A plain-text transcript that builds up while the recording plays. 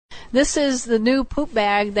This is the new poop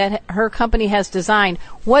bag that her company has designed.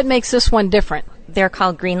 What makes this one different? They're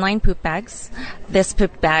called GreenLine poop bags. This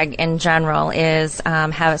poop bag in general has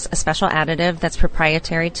a special additive that's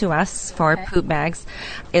proprietary to us for poop bags.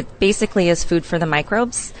 It basically is food for the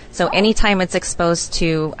microbes. So anytime it's exposed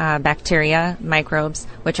to bacteria, microbes,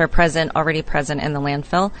 which are already present in the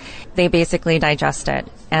landfill, they basically digest it.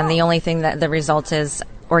 And the only thing that the result is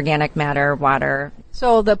organic matter, water.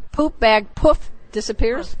 So the poop bag poof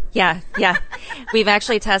disappears? Yeah. We've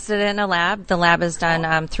actually tested it in a lab. The lab has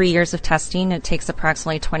done 3 years of testing. It takes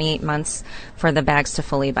approximately 28 months for the bags to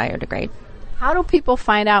fully biodegrade. How do people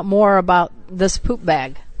find out more about this poop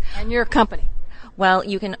bag and your company? Well,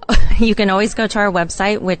 you can always go to our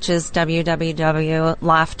website, which is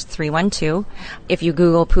www.loft312. If you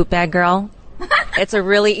Google Poop Bag Girl, it's a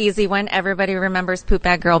really easy one. Everybody remembers Poop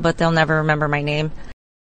Bag Girl, but they'll never remember my name.